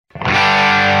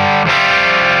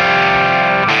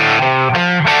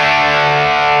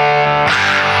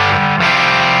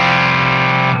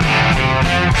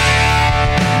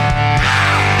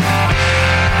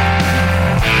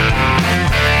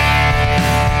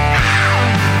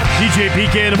DJ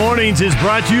PK in the Mornings is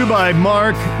brought to you by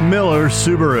Mark Miller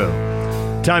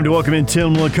Subaru. Time to welcome in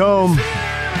Tim LaComb,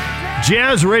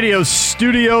 Jazz Radio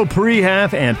studio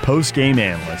pre-half and post-game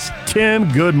analyst. Tim,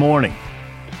 good morning.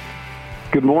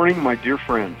 Good morning, my dear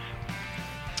friends.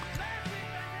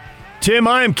 Tim,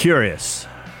 I am curious.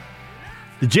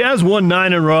 The Jazz won 9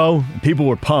 in a row, and people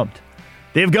were pumped.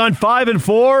 They've gone 5 and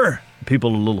 4,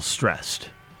 people are a little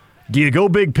stressed. Do you go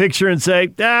big picture and say,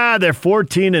 they're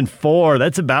 14 and 4.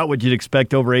 That's about what you'd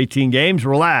expect over 18 games.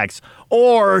 Relax.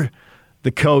 Or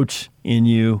the coach in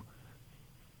you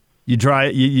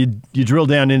drill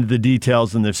down into the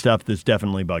details and there's stuff that's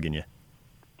definitely bugging you.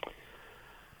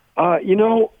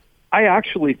 I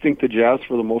actually think the Jazz,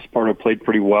 for the most part, have played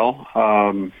pretty well.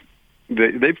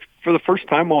 They've, for the first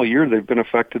time all year, they've been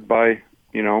affected by,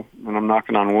 and I'm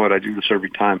knocking on wood. I do this every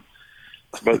time.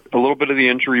 But a little bit of the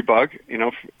injury bug,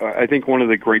 I think one of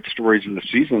the great stories of the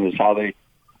season is how they,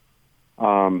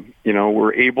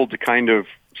 were able to kind of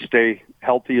stay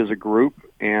healthy as a group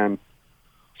and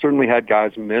certainly had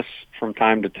guys miss from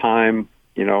time to time.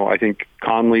 I think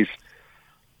Conley's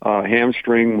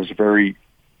hamstring was very,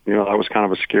 that was kind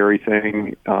of a scary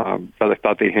thing. But I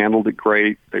thought they handled it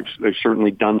great. They've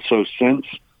certainly done so since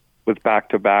with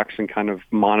back-to-backs and kind of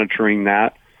monitoring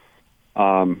that.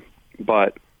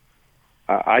 But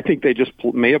I think they just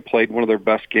may have played one of their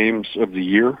best games of the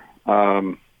year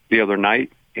the other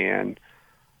night. And,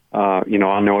 I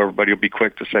know everybody will be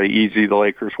quick to say, easy, the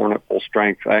Lakers weren't at full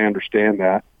strength. I understand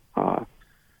that.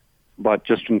 But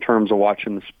just in terms of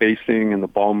watching the spacing and the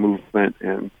ball movement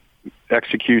and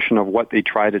execution of what they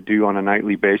try to do on a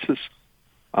nightly basis,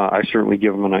 I certainly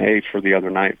give them an A for the other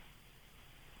night.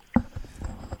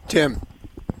 Tim,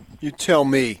 you tell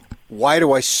me. Why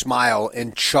do I smile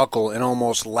and chuckle and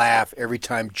almost laugh every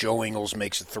time Joe Ingles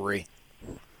makes a three?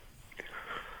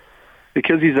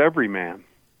 Because he's every man.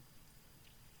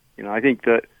 I think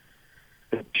that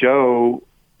Joe,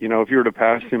 if you were to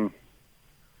pass him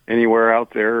anywhere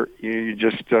out there, he'd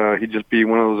just be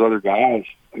one of those other guys.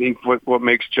 I think what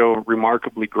makes Joe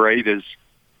remarkably great is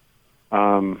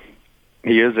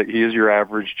he is your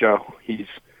average Joe. He's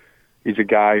a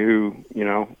guy who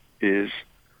is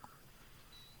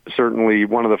certainly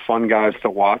one of the fun guys to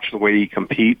watch, the way he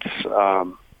competes. I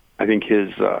think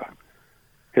his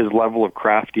level of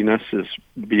craftiness is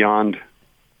beyond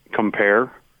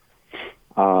compare.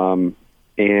 And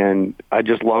I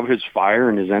just love his fire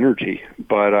and his energy.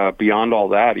 But beyond all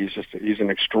that, he's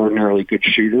an extraordinarily good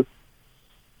shooter.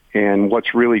 And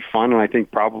what's really fun, and I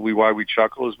think probably why we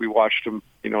chuckle, is we watched him,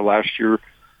 last year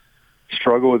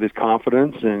struggle with his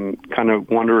confidence and kind of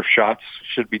wonder if shots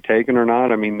should be taken or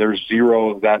not. I mean, there's zero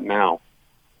of that now.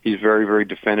 He's very, very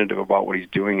definitive about what he's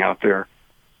doing out there.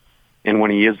 And when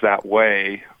he is that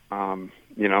way,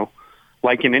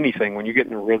 like in anything, when you get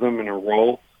in a rhythm and a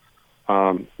roll,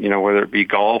 whether it be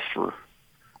golf or,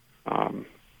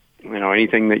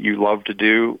 anything that you love to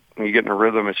do, when you get in a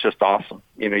rhythm, it's just awesome.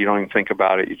 You don't even think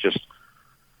about it. You just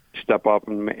step up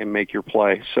and make your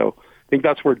play. So I think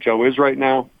that's where Joe is right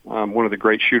now, one of the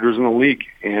great shooters in the league.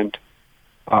 And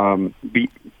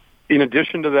in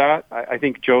addition to that, I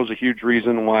think Joe's a huge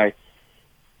reason why,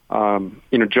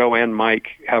 Joe and Mike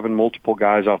having multiple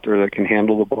guys out there that can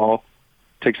handle the ball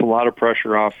takes a lot of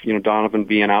pressure off, Donovan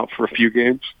being out for a few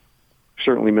games.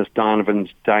 Certainly miss Donovan's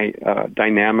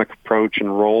dynamic approach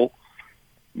and role.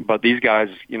 But these guys,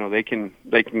 they can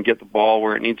get the ball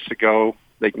where it needs to go.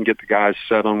 They can get the guys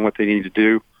set on what they need to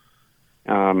do.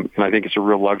 And I think it's a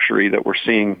real luxury that we're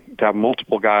seeing, to have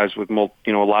multiple guys with a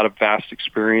lot of vast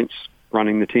experience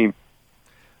running the team.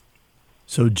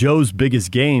 So Joe's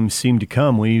biggest games seem to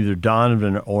come when either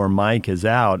Donovan or Mike is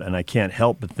out, and I can't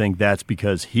help but think that's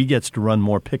because he gets to run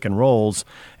more pick and rolls,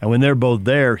 and when they're both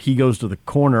there, he goes to the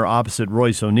corner opposite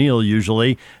Royce O'Neal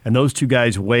usually, and those two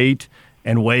guys wait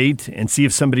and see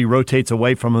if somebody rotates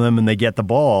away from them and they get the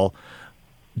ball.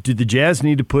 Do the Jazz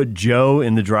need to put Joe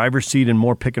in the driver's seat in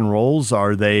more pick and rolls?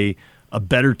 Are they a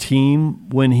better team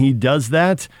when he does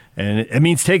that? And it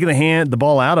means taking the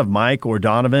ball out of Mike or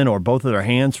Donovan or both of their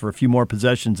hands for a few more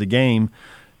possessions a game.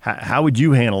 How would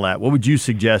you handle that? What would you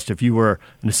suggest if you were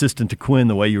an assistant to Quinn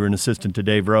the way you were an assistant to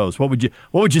Dave Rose? What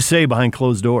would you say behind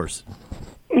closed doors?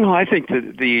 I think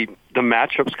that the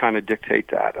matchups kind of dictate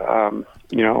that.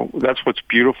 That's what's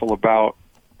beautiful about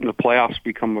the playoffs.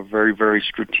 Become a very, very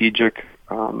strategic,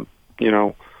 a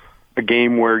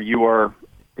game where you are,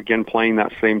 again, playing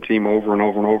that same team over and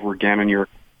over and over again, and you're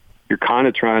kind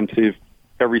of trying to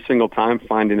every single time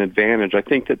find an advantage. I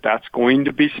think that that's going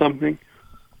to be something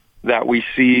that we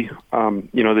see,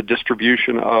 the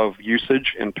distribution of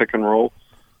usage and pick and roll.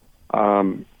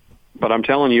 But I'm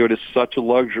telling you, it is such a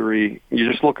luxury. You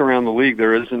just look around the league,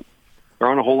 there isn't there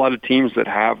aren't a whole lot of teams that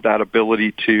have that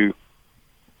ability to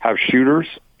have shooters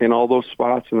in all those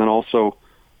spots, and then also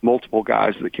multiple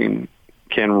guys that can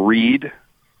read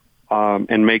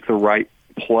and make the right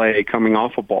play coming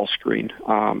off a ball screen.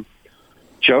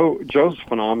 Joe's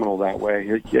phenomenal that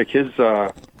way.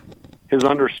 His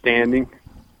understanding,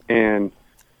 and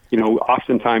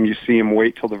oftentimes you see him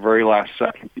wait till the very last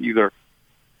second to either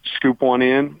scoop one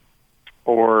in,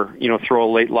 or throw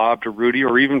a late lob to Rudy,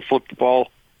 or even flip the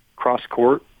ball cross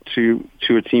court to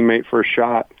a teammate for a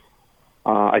shot.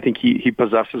 I think he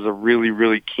possesses a really,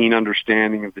 really keen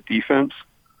understanding of the defense,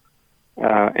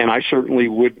 and I certainly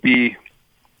would be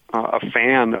a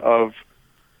fan of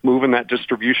moving that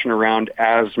distribution around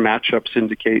as matchups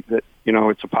indicate that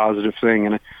it's a positive thing.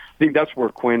 And I think that's where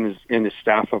Quinn and his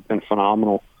staff have been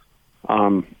phenomenal.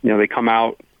 They come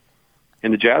out,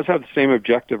 and the Jazz have the same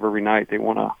objective every night. They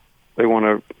want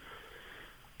to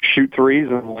shoot threes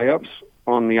and layups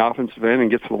on the offensive end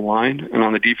and get to the line, and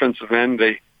on the defensive end,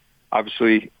 they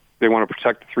want to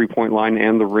protect the three-point line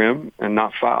and the rim and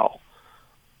not foul.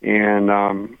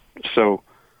 And so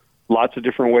lots of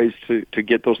different ways to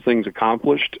get those things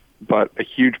accomplished, but a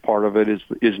huge part of it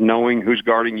is knowing who's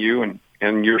guarding you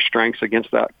and your strengths against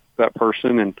that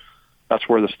person, and that's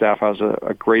where the staff has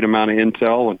a great amount of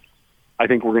intel, and I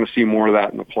think we're going to see more of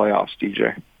that in the playoffs,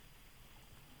 DJ.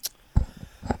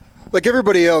 Like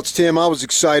everybody else, Tim, I was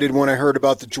excited when I heard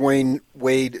about the Dwayne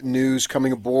Wade news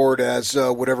coming aboard as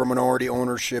whatever minority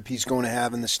ownership he's going to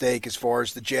have in the stake as far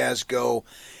as the Jazz go.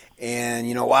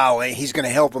 And, wow, he's going to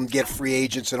help them get free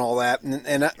agents and all that.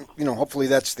 And hopefully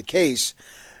that's the case.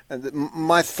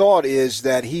 My thought is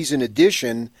that he's an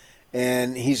addition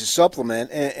and he's a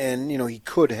supplement and he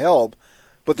could help.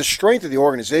 But the strength of the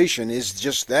organization is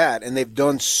just that. And they've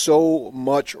done so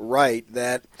much right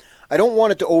that I don't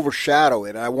want it to overshadow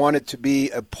it. I want it to be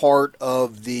a part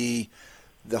of the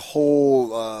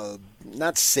whole,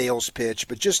 not sales pitch,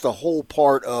 but just the whole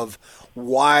part of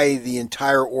why the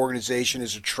entire organization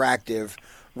is attractive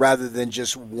rather than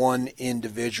just one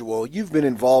individual. You've been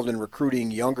involved in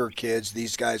recruiting younger kids.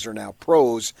 These guys are now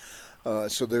pros,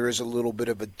 so there is a little bit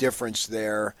of a difference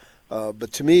there.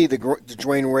 But to me, the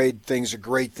Dwayne Wade thing's a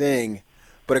great thing.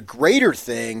 But a greater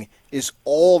thing is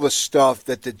all the stuff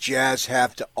that the Jazz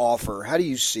have to offer. How do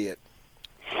you see it?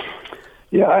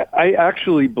 Yeah, I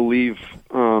actually believe,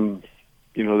 that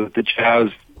the Jazz,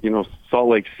 Salt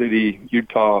Lake City,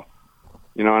 Utah,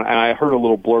 and I heard a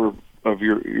little blurb of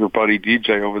your buddy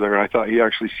DJ over there, and I thought he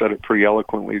actually said it pretty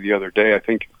eloquently the other day. I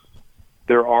think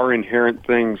there are inherent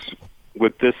things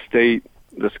with this state,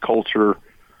 this culture,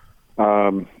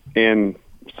 and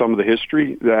some of the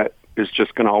history that is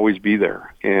just going to always be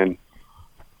there. And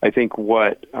I think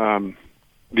what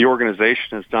the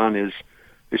organization has done is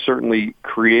they certainly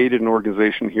created an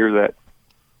organization here that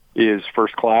is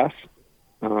first class.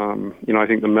 I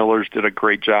think the Millers did a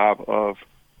great job of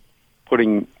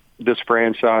putting this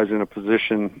franchise in a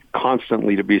position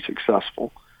constantly to be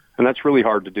successful. And that's really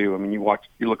hard to do. I mean, you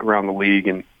look around the league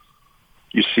and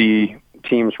you see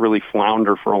teams really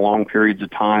flounder for long periods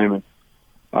of time.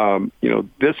 And,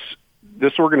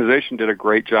 this organization did a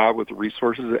great job with the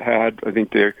resources it had. I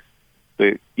think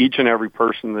each and every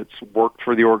person that's worked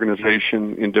for the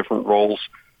organization in different roles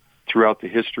throughout the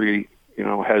history,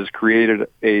 has created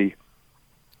a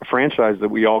franchise that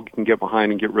we all can get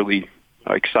behind and get really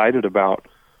excited about.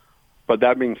 But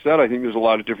that being said, I think there's a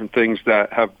lot of different things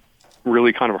that have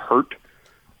really kind of hurt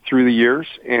through the years.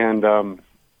 And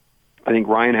I think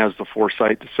Ryan has the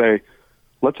foresight to say,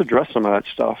 let's address some of that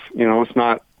stuff. It's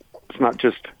not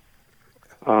just,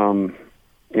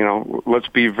 let's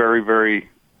be very, very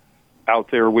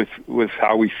out there with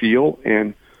how we feel.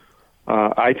 And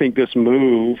I think this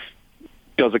move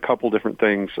does a couple different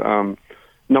things.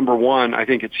 Number one, I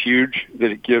think it's huge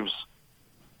that it gives,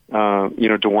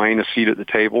 Dwayne a seat at the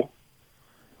table.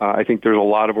 I think there's a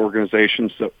lot of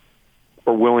organizations that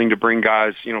are willing to bring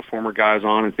guys, former guys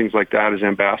on and things like that as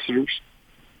ambassadors.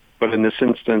 But in this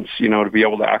instance, to be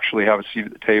able to actually have a seat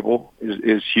at the table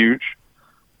is huge.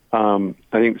 I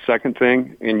think the second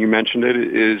thing, and you mentioned it,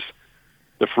 is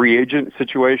the free agent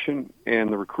situation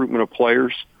and the recruitment of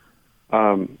players.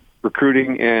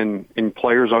 Recruiting and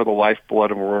players are the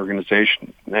lifeblood of our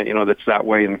organization. That's that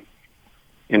way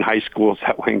in high school. It's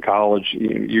that way in college.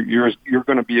 You're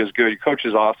going to be as good. Your coach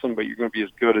is awesome, but you're going to be as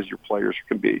good as your players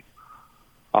can be.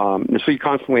 And so you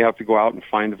constantly have to go out and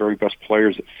find the very best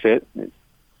players that fit,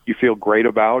 you feel great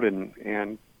about,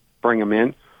 and bring them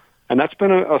in. And that's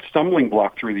been a stumbling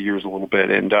block through the years a little bit.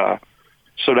 And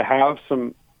so to have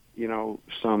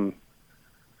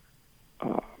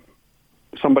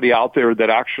somebody out there that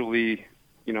actually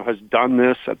has done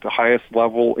this at the highest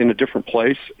level in a different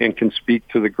place and can speak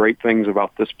to the great things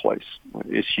about this place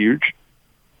is huge.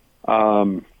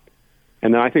 And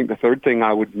then I think the third thing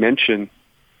I would mention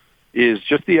is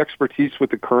just the expertise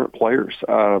with the current players.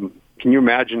 Can you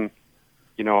imagine,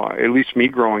 at least me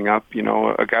growing up,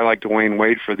 a guy like Dwayne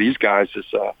Wade for these guys is,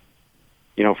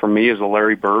 for me is a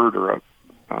Larry Bird or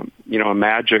a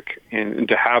Magic, and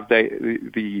to have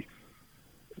the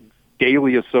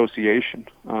daily association.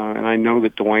 And I know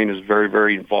that Dwayne is very,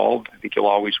 very involved. I think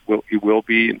he will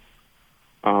be.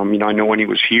 And, I know when he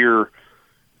was here,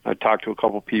 I talked to a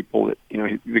couple of people that,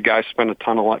 the guys spent a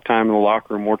ton of time in the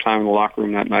locker room, more time in the locker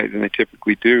room that night than they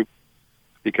typically do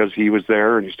because he was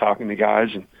there and he's talking to guys.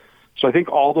 And so I think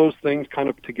all those things kind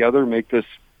of together make this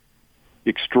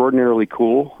extraordinarily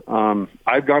cool.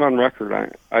 I've gone on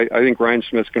record. I think Ryan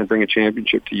Smith's going to bring a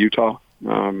championship to Utah.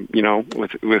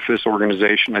 With this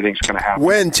organization, I think it's going to happen.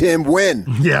 When, Tim? When?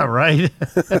 Yeah, right.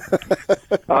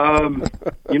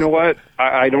 You know what?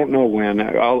 I don't know when.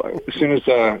 As soon as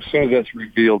that's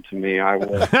revealed to me, I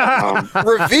will.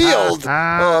 Revealed?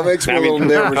 It makes me a little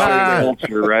nervous.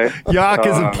 Culture, right? Yak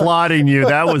is applauding you.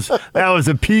 That was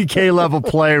a PK level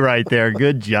play right there.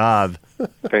 Good job.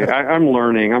 Okay, I'm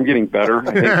learning. I'm getting better.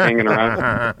 I think hanging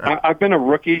around. I've been a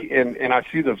rookie, and I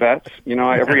see the vets.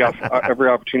 Every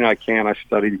opportunity I can, I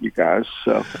study you guys.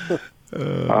 So,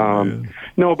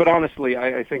 no, but honestly,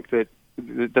 I think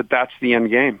that's the end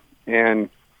game,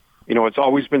 and it's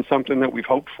always been something that we've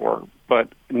hoped for, but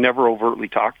never overtly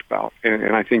talked about.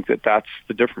 And I think that's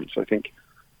the difference. I think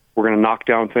we're going to knock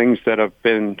down things that have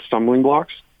been stumbling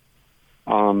blocks,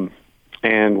 and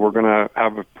we're going to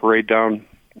have a parade down,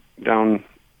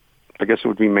 I guess it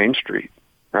would be Main Street,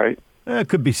 right? It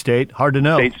could be State. Hard to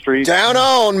know. State Street. Down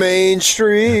on Main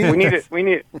Street. We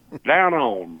need it down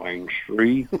on Main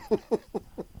Street.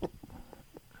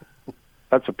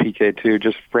 That's a PK, too,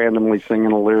 just randomly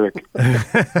singing a lyric.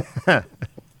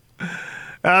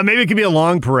 Maybe it could be a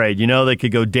long parade. They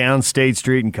could go down State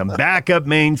Street and come back up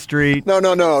Main Street. No.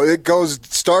 It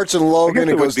starts in Logan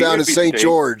and goes down to St.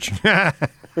 George. That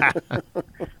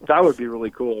would be really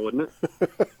cool, wouldn't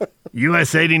it?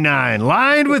 US 89,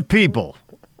 lined with people.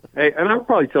 Hey, and I'll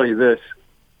probably tell you this.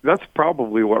 That's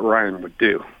probably what Ryan would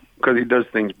do because he does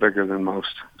things bigger than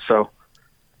most. So,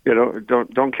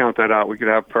 don't count that out. We could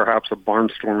have perhaps a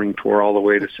barnstorming tour all the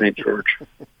way to St. George.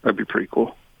 That'd be pretty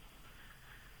cool.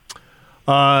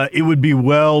 It would be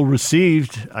well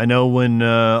received. I know when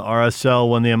RSL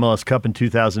won the MLS Cup in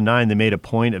 2009, they made a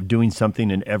point of doing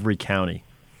something in every county.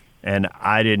 And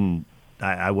I didn't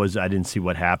see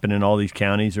what happened in all these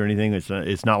counties or anything.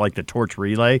 It's not like the torch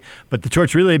relay, but the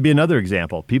torch relay would be another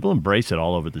example. People embrace it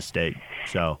all over the state,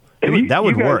 so that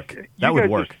would work. That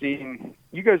would work.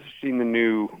 You guys have seen the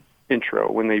new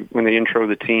intro when they intro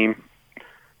the team,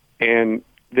 and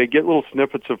they get little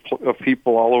snippets of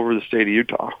people all over the state of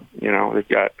Utah. They've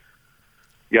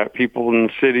got people in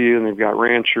the city, and they've got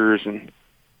ranchers, and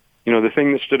the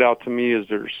thing that stood out to me is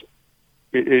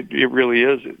it really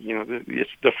is. It's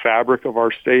the fabric of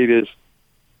our state is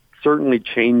certainly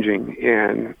changing,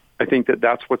 and I think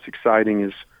that's what's exciting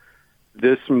is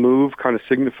this move kind of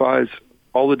signifies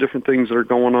all the different things that are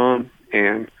going on,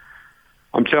 and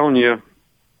I'm telling you,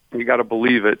 you got to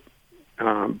believe it.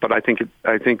 But I think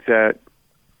that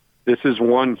this is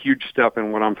one huge step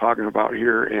in what I'm talking about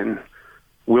here, and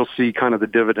we'll see kind of the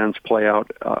dividends play out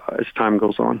as time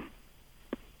goes on.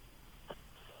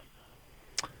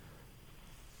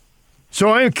 So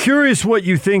I'm curious what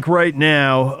you think right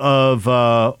now of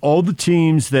all the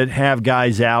teams that have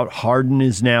guys out. Harden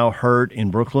is now hurt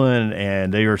in Brooklyn,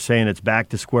 and they are saying it's back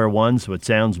to square one, so it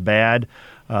sounds bad.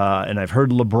 And I've heard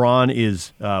LeBron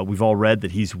is, we've all read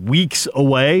that he's weeks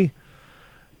away,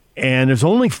 and there's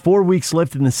only 4 weeks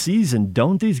left in the season.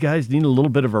 Don't these guys need a little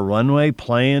bit of a runway,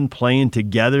 playing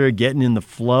together, getting in the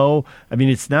flow? I mean,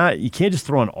 it's not, you can't just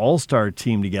throw an all-star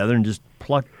team together and just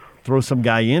throw some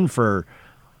guy in for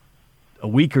a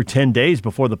week or 10 days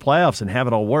before the playoffs and have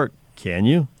it all work, can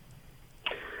you?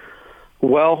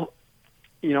 Well,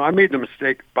 I made the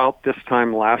mistake about this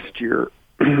time last year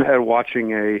at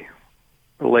watching a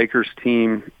Lakers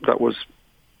team that was,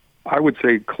 I would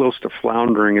say, close to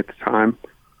floundering at the time,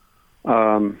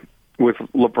 with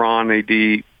LeBron, AD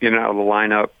in and out of the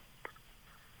lineup.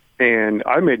 And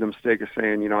I made the mistake of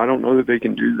saying, I don't know that they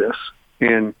can do this.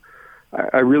 And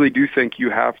I really do think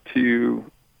you have to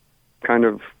kind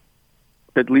of,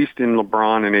 at least in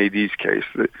LeBron and AD's case,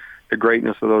 the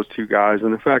greatness of those two guys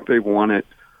and the fact they won it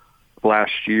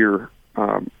last year.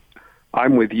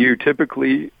 I'm with you.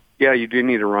 Typically, yeah, you do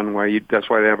need a runway. That's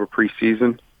why they have a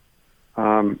preseason.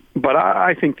 But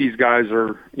I think these guys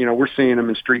are, we're seeing them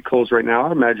in street clothes right now.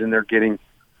 I imagine they're getting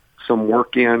some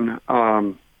work in.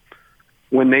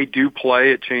 When they do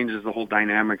play, it changes the whole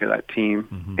dynamic of that team.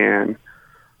 Mm-hmm.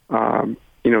 And,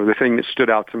 the thing that stood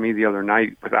out to me the other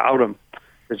night without them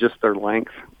is just their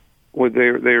length.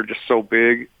 They're just so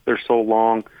big. They're so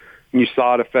long. And you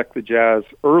saw it affect the Jazz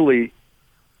early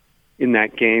in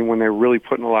that game when they were really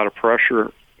putting a lot of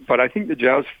pressure. But I think the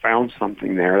Jazz found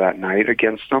something there that night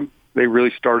against them. They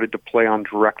really started to play on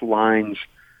direct lines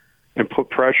and put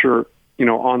pressure,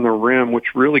 on the rim,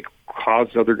 which really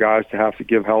caused other guys to have to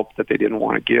give help that they didn't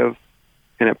want to give.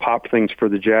 And it popped things for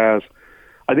the Jazz.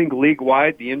 I think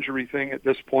league-wide, the injury thing at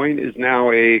this point is now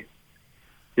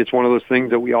it's one of those things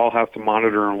that we all have to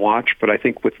monitor and watch. But I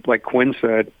think like Quinn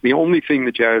said, the only thing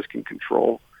the Jazz can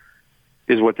control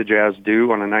is what the Jazz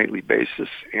do on a nightly basis.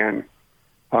 And,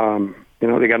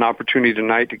 they got an opportunity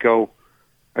tonight to go,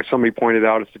 as somebody pointed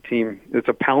out, it's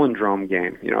a palindrome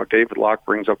game. David Locke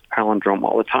brings up the palindrome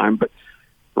all the time, but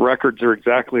the records are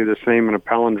exactly the same in a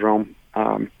palindrome.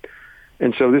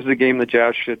 And so this is a game the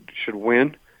Jazz should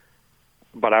win.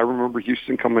 But I remember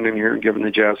Houston coming in here and giving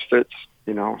the Jazz fits,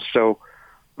 So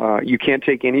you can't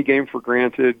take any game for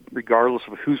granted, regardless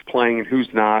of who's playing and who's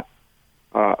not.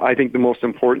 I think the most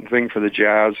important thing for the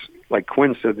Jazz, like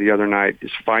Quinn said the other night,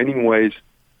 is finding ways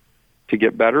to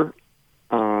get better.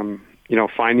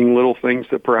 Finding little things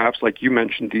that perhaps, like you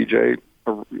mentioned, DJ,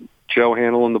 Joe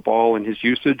handling the ball and his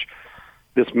usage,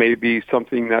 this may be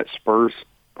something that spurs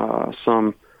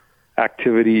some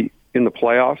activity in the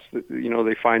playoffs.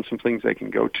 They find some things they can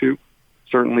go to.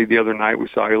 Certainly the other night we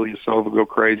saw Ilyasova go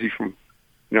crazy from,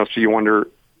 so you wonder,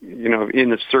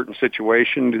 in a certain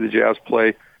situation, do the Jazz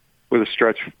play with a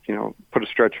stretch, put a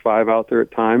stretch five out there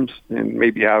at times and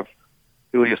maybe have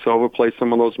Ilyasova play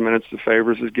some of those minutes the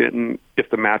Favors is getting if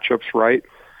the matchup's right.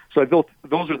 So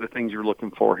those are the things you're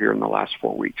looking for here in the last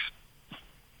 4 weeks.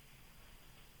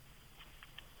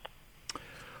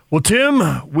 Well, Tim,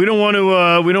 we don't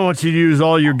want you to use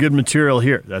all your good material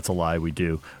here. That's a lie, we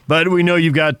do. But we know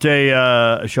you've got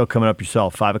a show coming up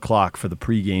yourself, 5 o'clock for the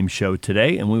pregame show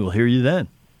today, and we will hear you then.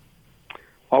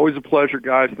 Always a pleasure,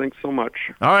 guys. Thanks so much.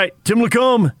 All right, Tim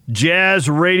LaComb, Jazz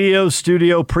Radio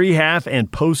Studio pre-half and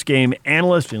post-game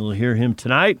analyst, and we'll hear him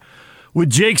tonight with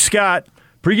Jake Scott.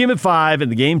 Pregame at 5,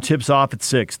 and the game tips off at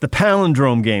 6. The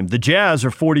palindrome game. The Jazz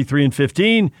are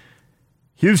 43-15.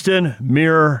 Houston,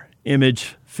 mirror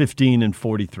image,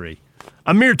 15-43.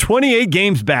 A mere 28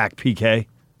 games back, PK.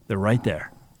 They're right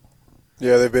there.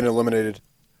 Yeah, they've been eliminated.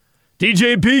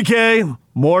 DJ and PK,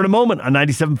 more in a moment on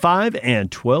 97.5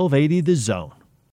 and 1280 The Zone.